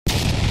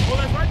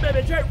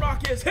baby,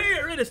 J-Rocc is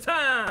here. It is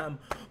time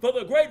for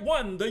the great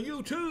one, the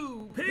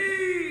YouTube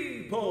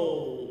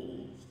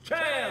People's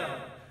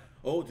Champ.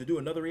 Oh, to do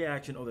another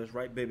reaction. Oh, that's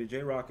right, baby.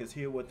 J-Rocc is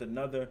here with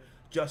another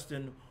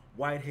Justin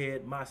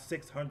Whitehead, my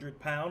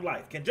 600-pound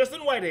life. Can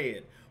Justin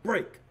Whitehead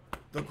break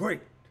the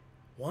great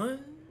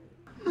one?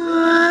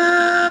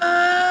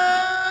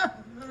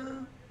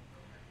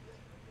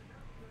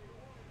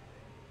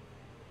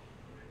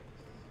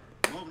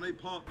 They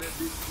park that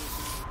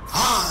bitch.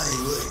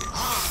 Hollywood.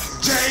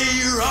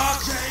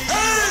 J-Rocc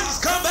has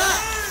come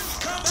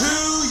back to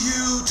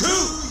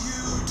YouTube.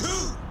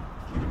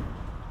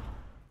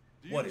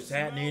 What is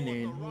happening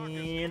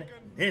in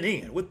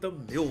with the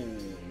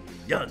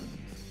millions?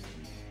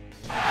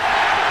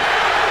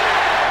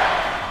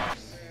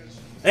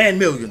 And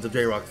millions of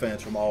J-Rocc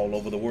fans from all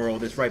over the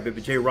world. That's right,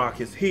 baby. J-Rocc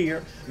is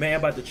here. Man,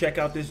 about to check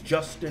out this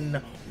Justin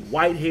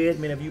Whitehead.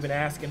 Many of you been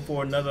asking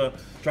for another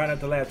Try Not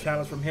to Laugh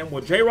challenge from him.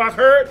 Well, J-Rocc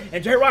heard,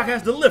 and J-Rocc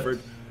has delivered,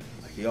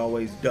 like he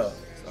always does.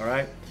 All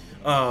right.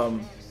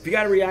 If you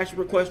got a reaction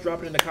request,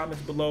 drop it in the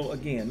comments below.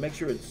 Again, make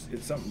sure it's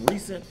something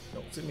recent.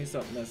 Don't send me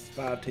something that's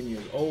 5-10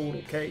 years old.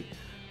 Okay.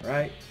 All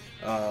right.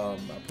 I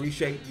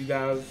appreciate you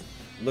guys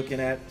looking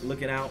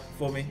out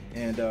for me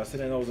and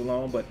sending those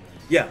along. But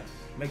yeah.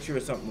 Make sure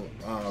it's something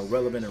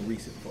relevant and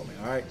recent for me,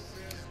 all right?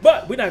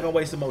 But we're not going to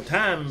waste some more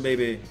time,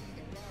 baby.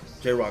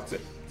 J-Rocc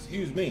said,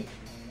 excuse me.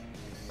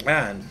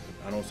 And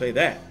I don't say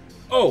that.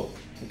 Oh,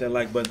 hit that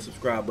like button,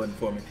 subscribe button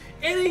for me.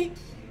 Any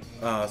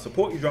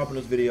support you drop in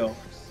this video,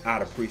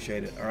 I'd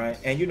appreciate it, all right?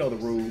 And you know the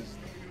rules.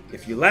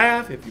 If you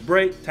laugh, if you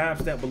break,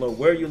 timestamp below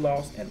where you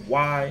lost and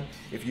why.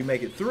 If you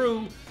make it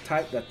through,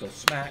 type that the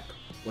smack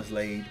was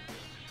laid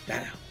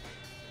down.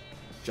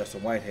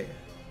 Justin Whitehead.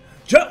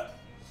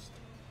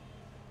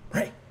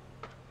 Right.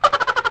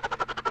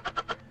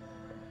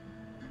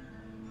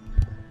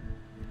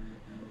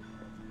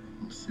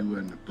 Let's see what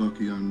in the fuck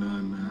you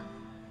undone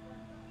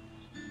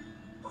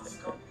now.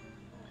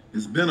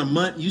 It's been a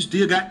month, you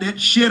still got that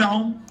shit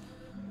on?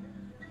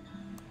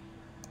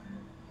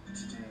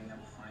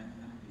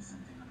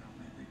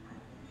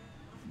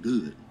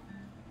 Good.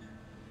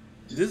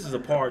 This is a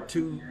part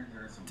 2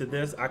 to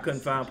this. I couldn't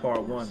find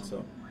part 1,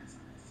 so.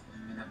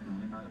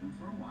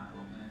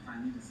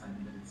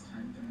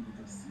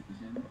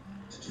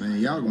 Man,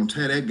 y'all gonna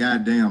tear that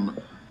goddamn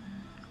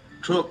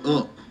truck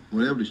up,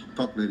 whatever the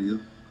fuck that is.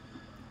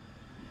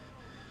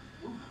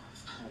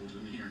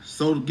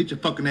 So get your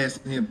fucking ass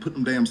in here and put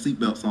them damn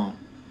seatbelts on.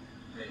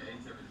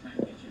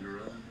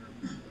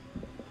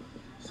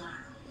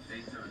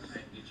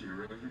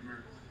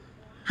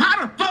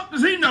 How the fuck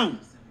does he know?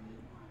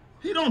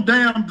 He don't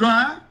damn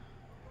drive.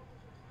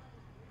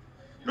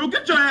 Don't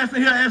get your ass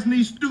in here asking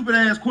these stupid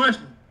ass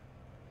questions.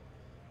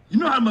 You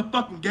know how much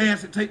fucking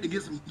gas it take to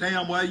get some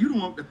damn wire? You don't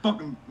want the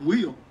fucking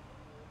wheel.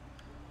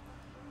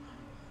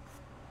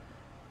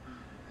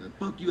 The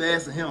fuck you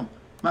asking him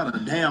about a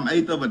damn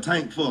eighth of a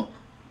tank for?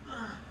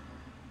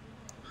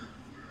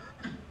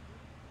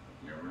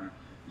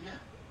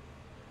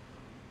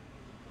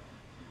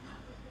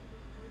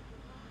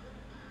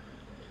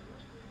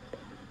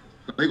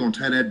 They gonna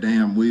tie that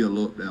damn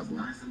wheel up, that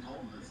boy.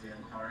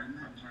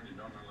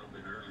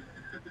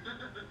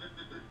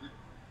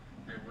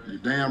 You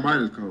damn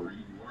right it's cold.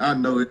 I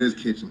know it is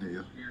kitchen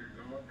here.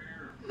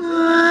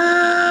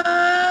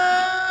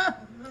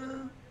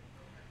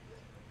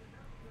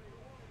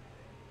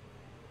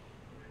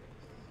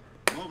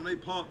 When they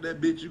park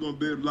that bitch, you gonna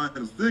be able to light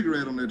a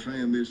cigarette on that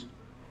transmission.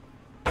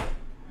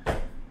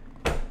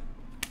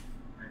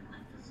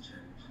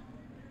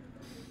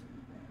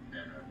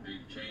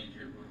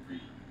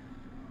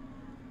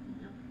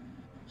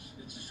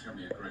 It's just gonna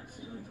be a great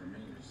feeling for me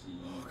to see.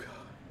 Oh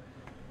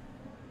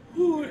God.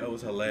 Ooh, that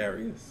was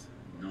hilarious.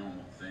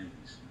 Normal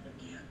things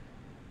again.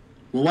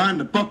 Well, why in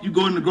the fuck you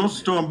go in the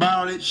grocery store and buy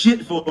all that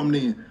shit for them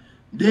then?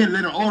 Then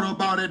let her order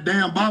up all that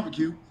damn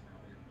barbecue.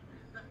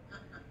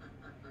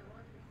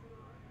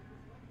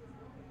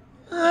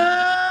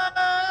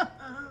 Well,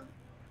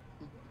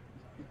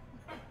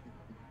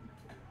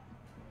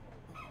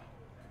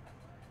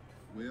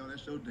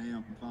 that's your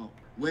damn fault.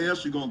 Where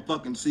else you gonna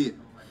fucking sit?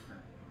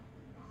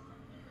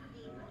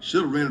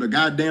 Should've rented a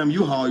goddamn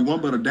U-Haul. You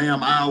want but a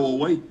damn hour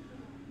away.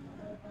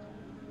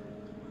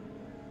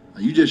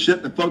 You just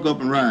shut the fuck up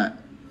and ride.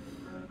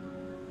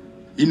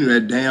 You knew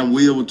that damn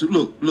wheel was too.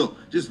 Look,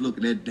 just look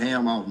at that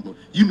damn automobile.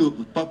 You knew it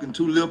was fucking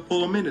too little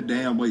for him in the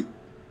damn way.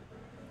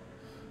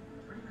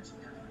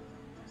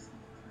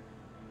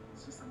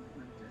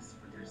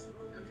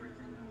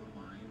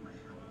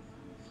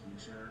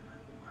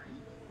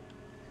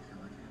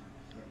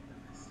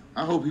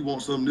 I hope he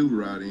wants something new to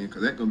ride in,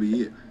 cause that's gonna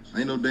be it.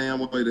 Ain't no damn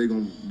way they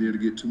gonna be able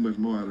to get too much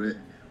more out of that.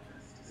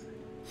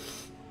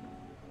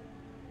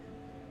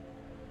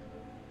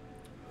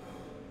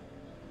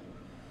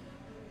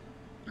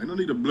 Ain't no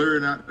need to blur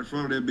it out in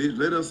front of that bitch.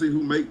 Let us see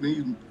who make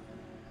these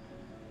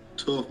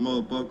tough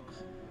motherfuckers.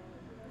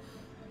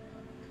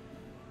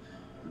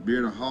 Be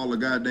able to haul a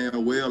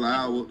goddamn well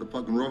hour up the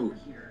fucking road.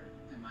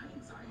 And my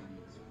anxiety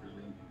is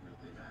really,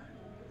 really bad.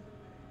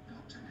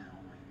 Up to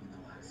now might be the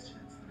last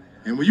chance that I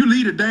And when you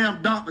leave the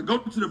damn doctor, go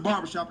to the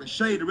barbershop and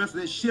shave the rest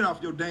of that shit off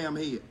your damn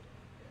head.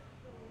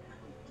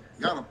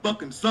 Got a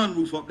fucking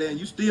sunroof up there and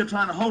you still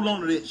trying to hold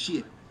on to that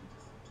shit.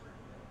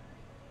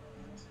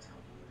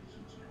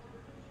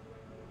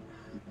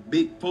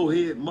 Big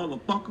forehead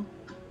motherfucker.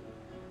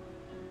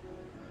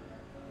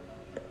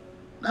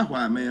 That's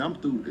why, man, I'm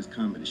through with this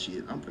comedy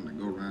shit. I'm finna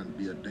go around and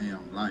be a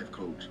damn life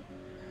coach.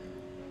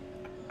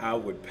 I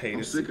would pay I'm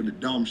to sick see. of the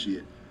dumb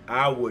shit.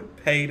 I would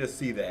pay to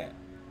see that.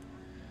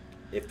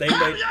 If they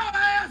Cover made, your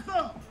ass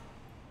up!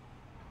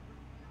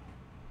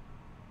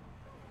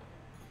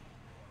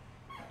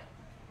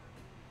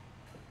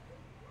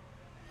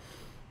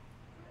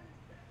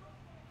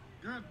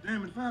 God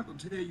damn it, if I have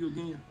to tell you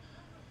again,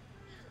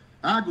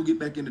 I'll go get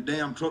back in the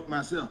damn truck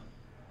myself.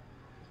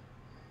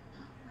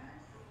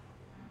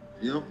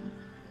 Yep.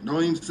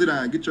 Don't even sit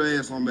down. Get your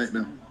ass on back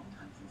there.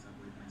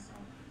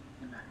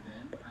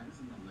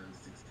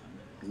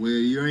 Well,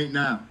 you ain't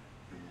now.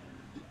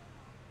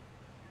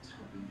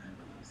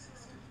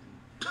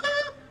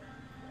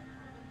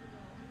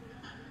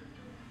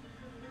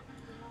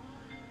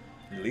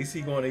 at least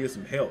he going to get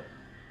some help.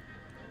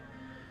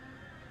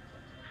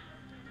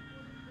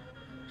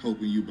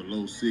 Hoping you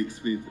below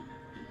 650.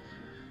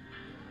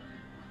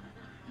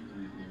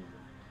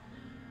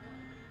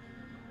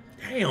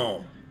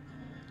 Damn.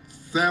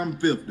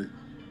 750.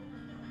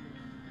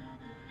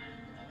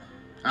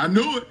 I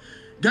knew it.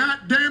 God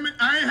damn it.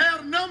 I ain't had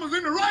the numbers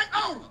in the right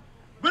order.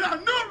 But I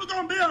knew it was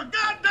gonna be a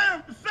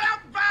goddamn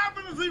 7, 5,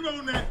 and a 0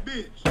 on that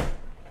bitch.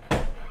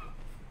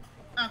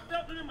 I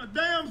felt it in my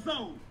damn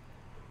soul.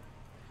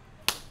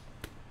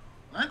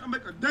 I ain't gonna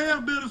make a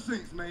damn bit of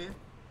sense, man.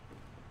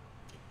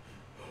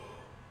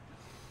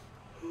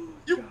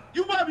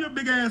 You wipe your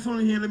big ass on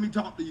here and let me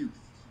talk to you.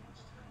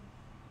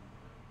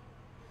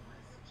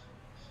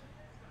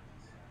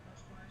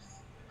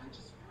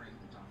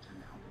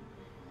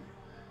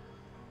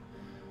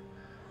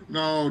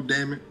 No,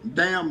 damn it.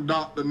 Damn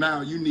doctor, now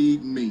you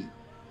need me.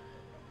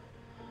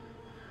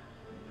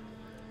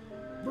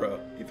 Bruh,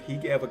 if he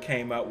ever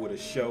came out with a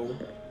show,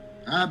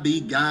 I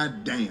be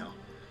goddamn.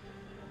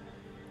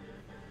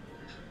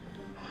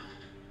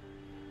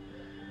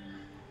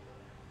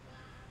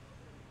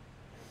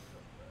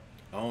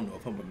 I don't know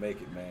if I'm gonna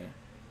make it, man.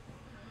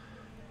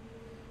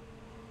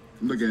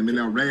 Look at me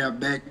now, rab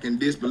back in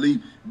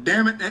disbelief.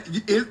 Damn it,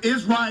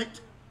 it's right.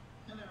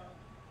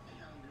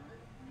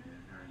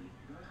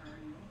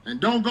 And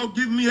don't go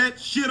giving me that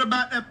shit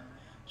about that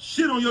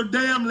shit on your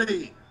damn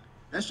leg.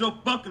 That's your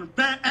fucking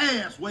fat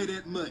ass weigh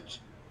that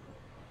much.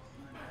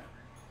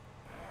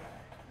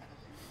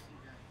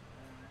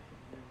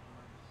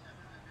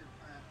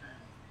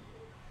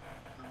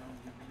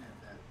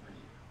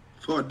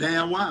 For a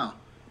damn while.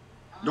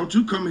 Don't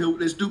you come here with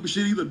that stupid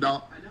shit either,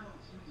 Doc. I know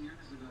a few years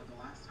ago,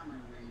 the last time I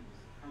weighed was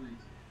probably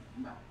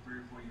about 3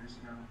 or 4 years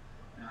ago,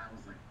 and I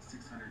was like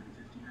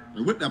 650 pounds.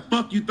 And what the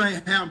fuck you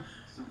think happened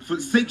for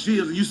 6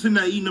 years and you sitting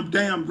there eating them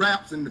damn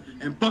wraps and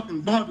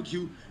fucking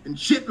barbecue and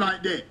shit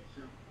like that?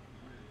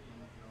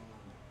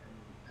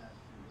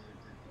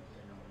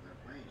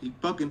 He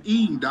fucking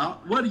eating,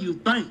 Doc. What do you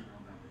think?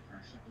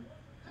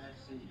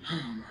 Oh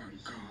my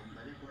God.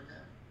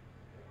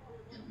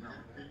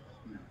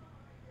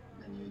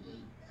 When you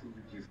eat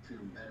food, you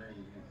feel better,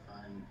 you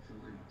find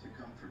food to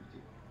comfort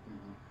you.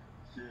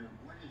 So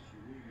what is you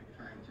really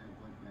trying to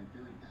avoid by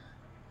doing that?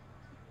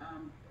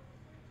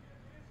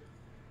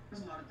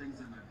 There's a lot of things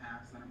in my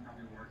past that I'm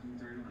probably working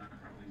through, and I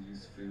probably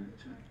use food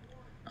to.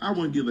 I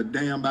wouldn't give a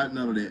damn about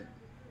none of that.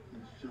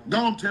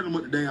 Don't tell him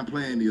what the damn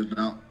plan is,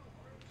 Doc.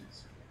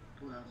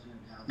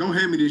 Don't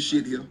hand me this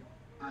shit here.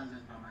 I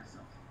live by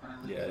myself. But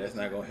I live Yeah, that's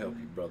not gonna help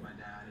you, brother. My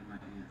dad and my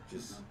aunt.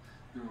 Just So,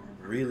 do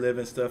over-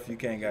 reliving stuff you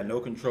can't got no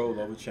control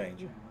over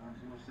changing.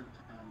 Most of the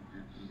time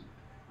you eat.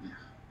 Yeah.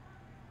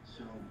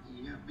 So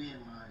your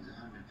BMI is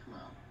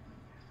 112.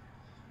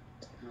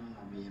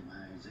 Normal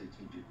BMI is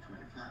 18 to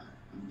 25.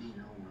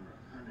 Being over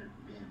 100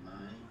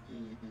 BMI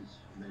is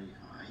very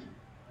high.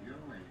 Your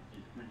weight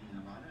is putting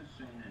a lot of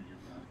strain on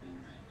your body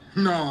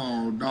right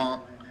now. No,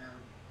 Doc.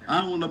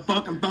 I wouldn't have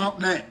fucking thought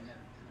that. You got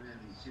a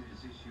really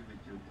serious issue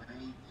with your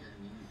weight, and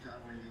you're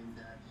tolerating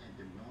that at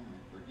the moment.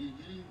 But you're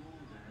getting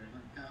older, and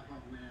on top of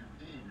wear and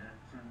tear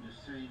from the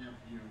strain of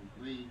your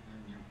weight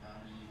and your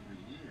body over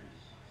years.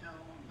 So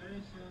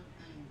very soon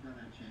things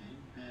gonna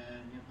change,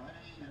 and your body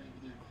gonna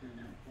get to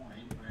the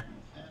point where you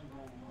can't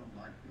go on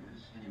like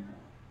this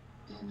anymore.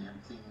 Then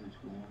everything is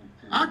going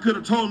to. I could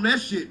have told him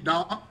that shit,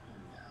 Doc.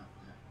 Yeah.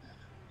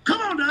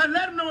 Come on, Doc.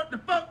 Let him know what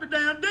the fuck the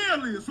damn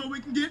deal is so we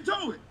can get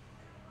to it.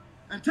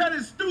 And tell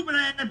his stupid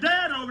ass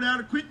dad over there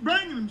to quit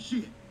bringing him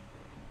shit.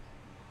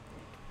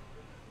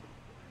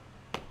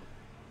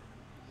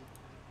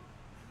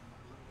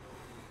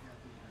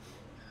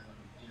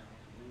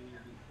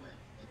 Really quick.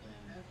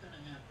 And that's gonna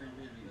happen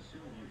really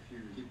soon if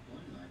you keep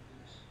going like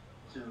this.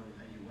 So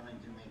are you willing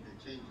to make the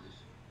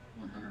changes?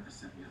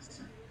 100% yes,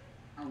 sir.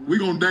 We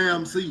gonna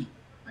damn see.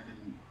 I can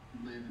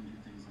live and do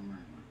things on my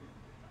own.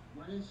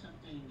 What is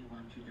something you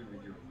want to do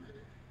with your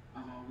life?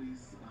 I've always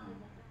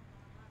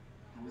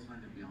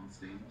wanted to be on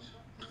stage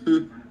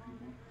in front of people.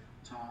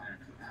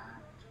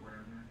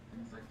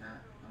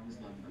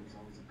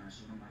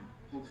 question. I'm like,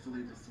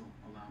 hopefully this will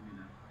allow me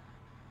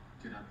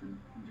to get up and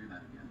do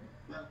that again.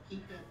 Well,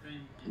 keep that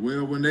dream.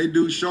 Well, when they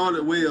do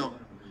Charlotte well,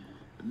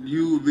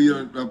 you will be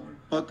a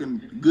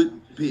fucking good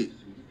pick.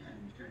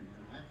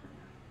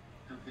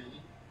 Okay?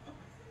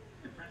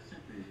 The first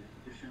step is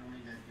to show me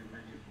that you're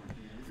ready for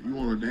this. You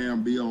want to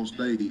damn be on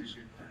stage.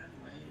 Your current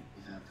weight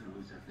is have to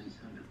lose at least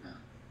 100 pounds.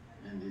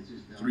 And this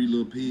is not 3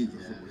 little pigs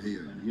or something.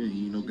 Hell, you ain't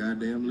eat no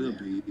goddamn little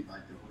pig.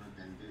 Fight the work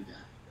and do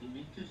that. You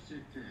need to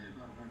stick to it.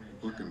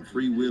 Fucking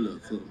free willer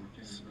or something.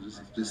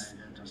 Just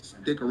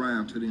stick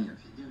around to the end.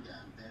 If you do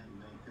that, then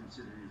we'll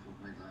consider you for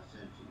weight loss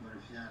surgery. But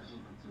if you're not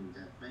able to lose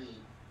that weight,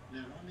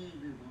 not only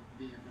we won't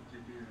be able to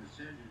do the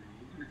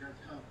surgery because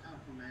how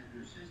compromised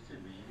your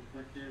system is,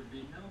 but there'll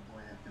be no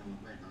point after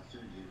weight loss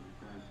surgery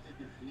because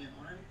if you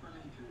aren't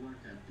willing to work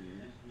at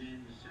this,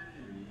 then the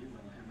surgery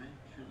will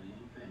eventually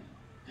fail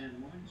and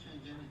won't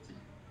change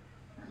anything.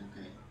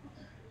 Okay?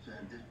 So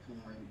at this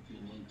point, you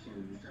need to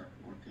start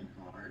working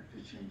hard to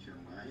change your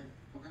life.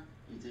 Okay?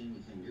 You think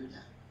you can do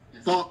that?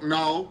 Yes. Fuck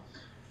no.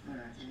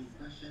 Any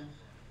questions?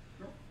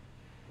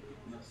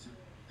 No, sir.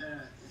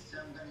 So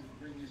I'm gonna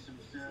bring you some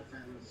stuff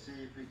and we'll see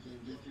if we can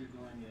get you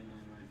going in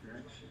the right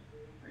direction.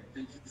 Right,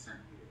 thank you, sir.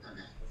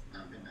 Okay,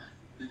 I'll be back.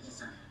 Thank you,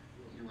 sir.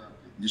 You're welcome.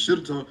 You should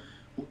have told.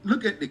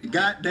 Look at the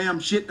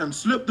goddamn shit done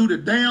slipped through the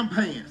damn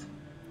pants.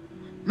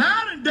 Now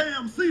I done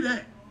damn see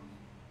that.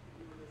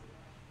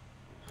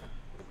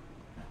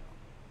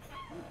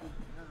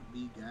 I'll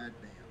be goddamn.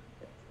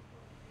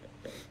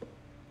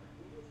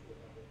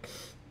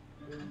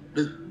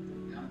 Yeah,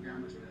 I'm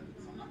down to that.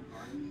 So I'm not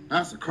guarding.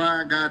 That's a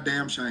crying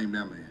goddamn shame,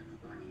 that man.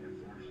 I can't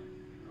force it.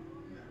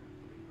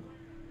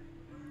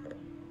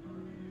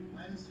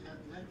 Wes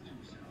has left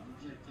himself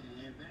yet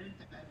a very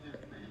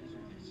dangerous place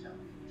with himself.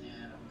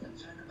 And I'm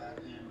concerned about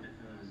him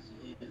because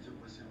he is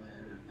over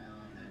 700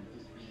 pounds and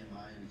his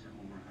BMI is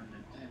over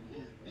 100. And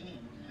his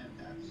being at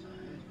that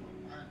size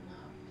will not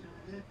now. So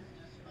this is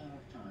just a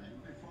matter of time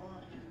before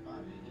his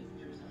body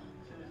gives out.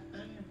 So it's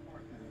very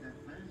important that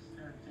let's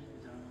start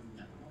things on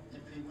now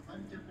if we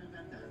want to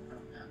prevent that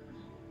from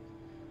happening.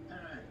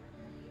 Alright.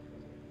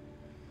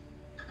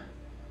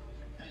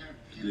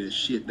 That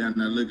shit down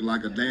there looking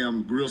like a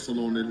damn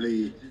gristle on the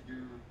leg. To do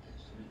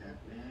is with that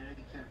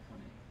very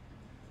carefully.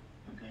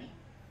 Okay?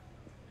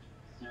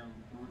 So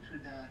go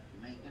through that,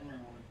 make a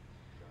note,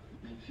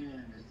 make sure you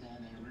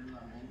understand every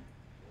line.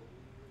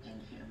 And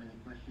if you have any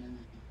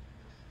questions,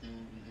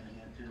 then you're gonna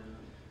have to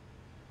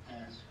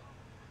ask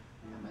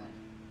about it.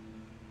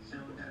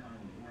 So that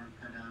will work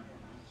cut out for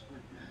us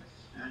with this.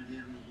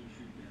 Ideally, you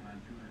should be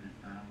about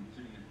 200 pounds, so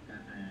you've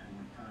got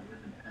over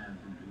 500 pounds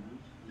to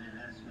lose. Then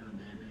that's gonna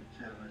be a big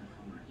challenge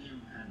for him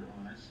and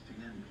us to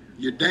get to.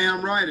 You're damn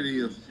right it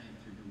is. Safe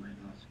to do weight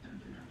loss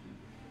surgery.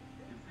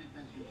 Your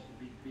frequency should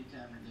be 3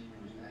 times a day when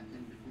you're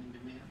snacking between the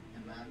meal.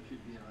 Amount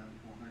should be around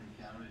 400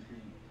 calories.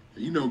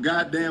 You know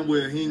goddamn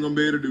well he ain't gonna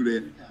be able to do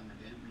that. 3 times a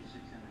day would be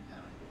 600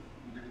 calories.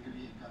 I'm gonna give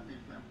you a copy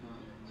of my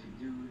book to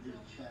do this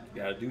chapter.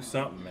 Gotta do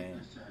something,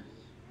 man. Exercise.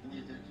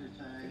 This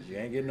exercise You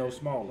ain't getting no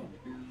smaller.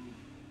 do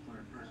for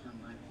a person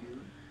like you.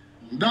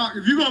 Doc,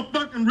 if you gonna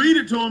fucking read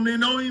it to him,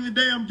 then don't even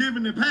damn give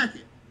him the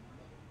packet.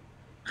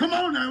 Come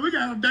on now, we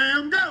gotta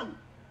damn go.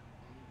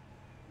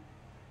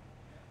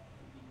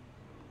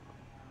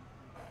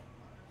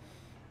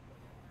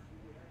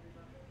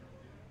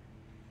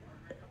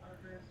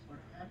 What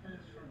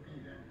happens for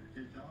Peter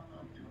is all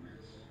up to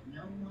us.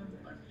 No one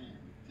but him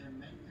can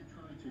make the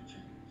choice to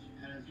change,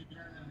 as he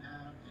doesn't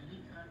have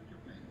any time to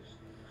waste.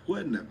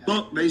 What in the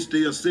fuck they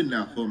still sitting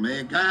there for,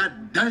 man?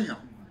 God damn. If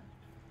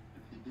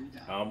you do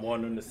that, I'm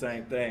wondering the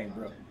same thing,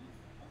 bro.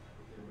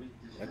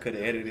 I could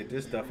have edited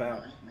this stuff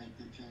out. make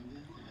the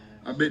changes,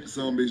 and I bet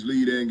some bitch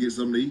leave there and get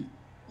something to eat.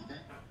 okay?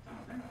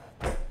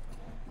 All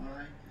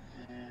right,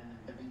 and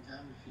every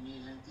time if you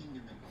need anything,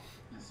 give me a call.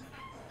 Yes, sir.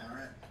 All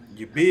right.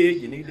 You're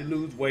big, you need to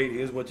lose weight.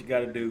 Here's what you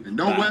gotta do. And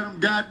don't Bye. wear them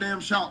goddamn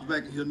shorts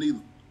back in here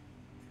neither.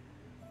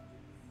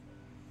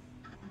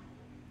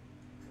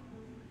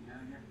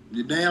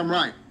 You're damn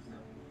right.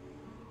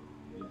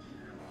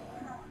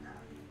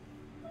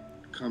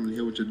 Coming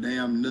here with your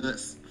damn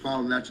nuts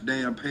falling out your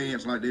damn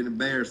pants like they're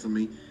embarrassing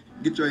me.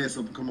 Get your ass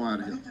up and come on out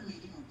of I here. think the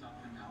meeting with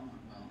Dr. Now went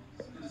well.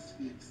 It was to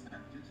be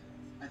expected.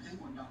 I think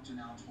what Dr.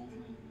 Now told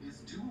me is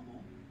doable.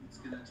 It's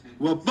gonna take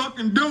Well,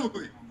 fucking do it. on my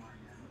end.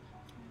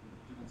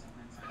 Given some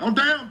insight. Don't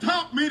damn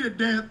talk me to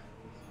death.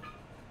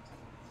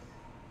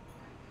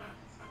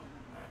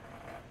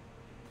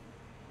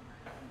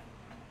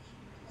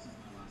 This is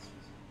my last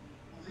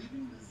resort.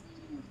 Leaving this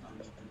meeting with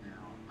Dr.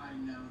 Now, I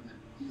know that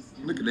he's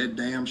giving Look at that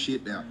damn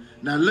shit there.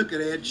 Now look at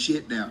that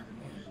shit there.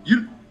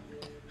 You.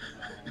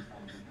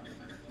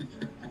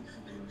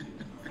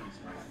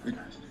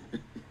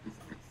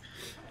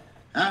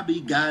 I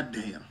be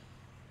goddamn.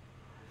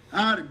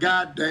 I the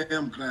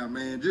goddamn clown,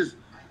 man. Just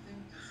I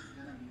think this is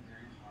gonna be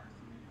very hard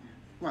for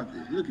me to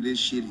do. what? Look at this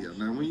shit here.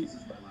 Now when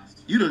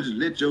you don't just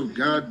let your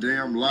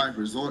goddamn life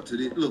resort to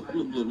this. Look.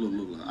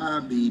 I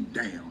be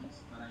damn.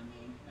 But I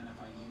need, and if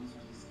I use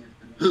what he's given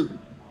me, Who? then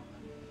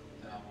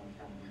I will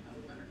probably have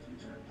a better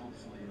future.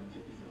 Hopefully it'll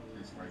get me to a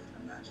place where I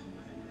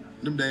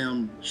Them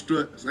damn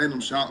struts and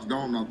them shots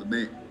gone off the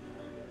back.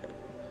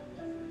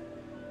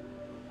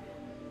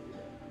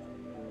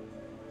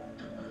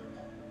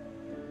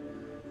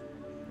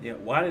 Yeah,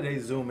 why did they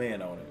zoom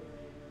in on it?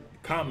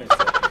 Comments.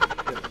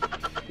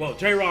 Well,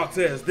 J-Rocc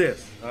says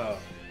this.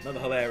 Another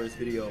hilarious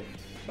video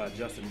by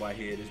Justin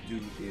Whitehead. This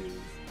dude is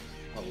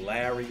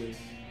hilarious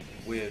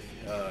with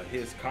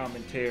his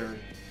commentary.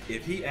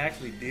 If he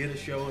actually did a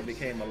show and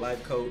became a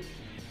life coach,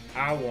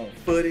 I want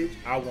footage.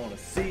 I want to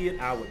see it.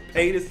 I would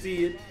pay to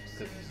see it.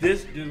 Because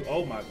this dude,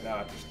 oh my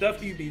God, the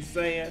stuff he be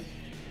saying,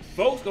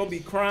 folks going to be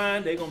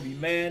crying. They going to be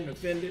mad and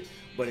offended.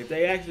 But if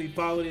they actually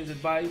followed his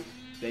advice,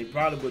 they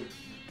probably would,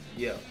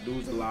 yeah,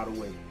 lose a lot of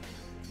weight.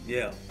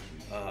 Yeah.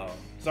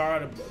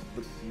 Sorry,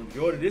 the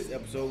majority of this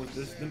episode was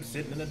just them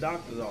sitting in the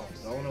doctor's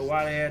office. I don't know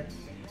why they had to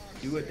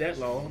do it that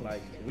long.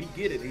 Like, we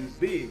get it. He's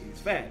big. He's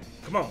fat.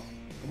 Come on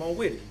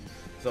with it.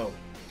 So,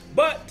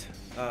 but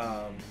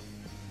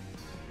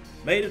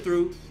made it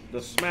through.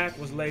 The smack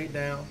was laid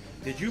down.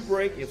 Did you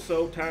break? If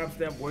so,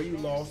 timestamp where you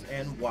lost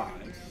and why.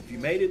 If you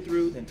made it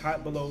through, then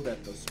type below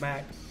that the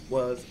smack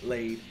was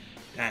laid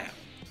down.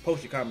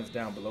 Post your comments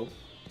down below.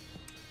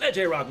 Let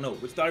J-Rocc know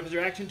which thought was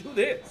your reaction to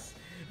this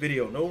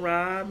video. No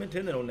rhyme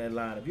intended on that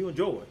line. If you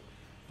enjoyed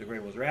the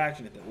Great One's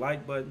reaction, hit that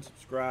like button,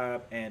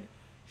 subscribe, and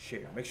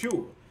share. Make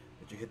sure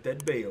that you hit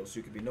that bell so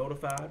you can be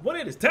notified when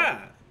it is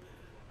time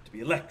to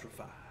be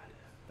electrified.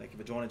 Thank you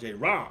for joining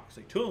J-Rocc.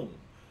 Stay tuned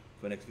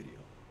for the next video.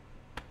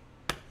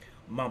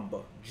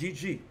 Mamba,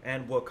 GG,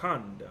 and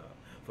Wakanda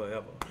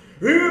forever.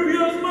 If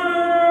you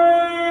smile,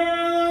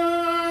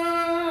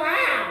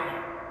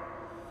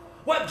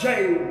 what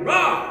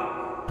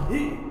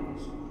J-Rocc?